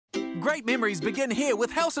Great memories begin here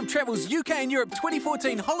with House of Travel's UK and Europe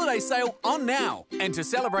 2014 holiday sale on now. And to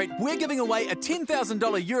celebrate, we're giving away a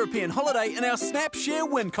 $10,000 European holiday in our Snap.Share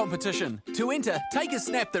win competition. To enter, take a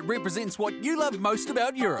snap that represents what you love most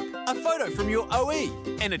about Europe, a photo from your OE,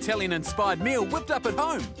 an Italian-inspired meal whipped up at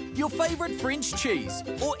home, your favourite French cheese,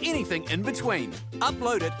 or anything in between.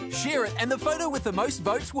 Upload it, share it, and the photo with the most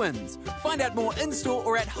votes wins. Find out more in-store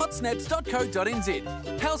or at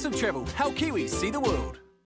hotsnaps.co.nz. House of Travel, how Kiwis see the world.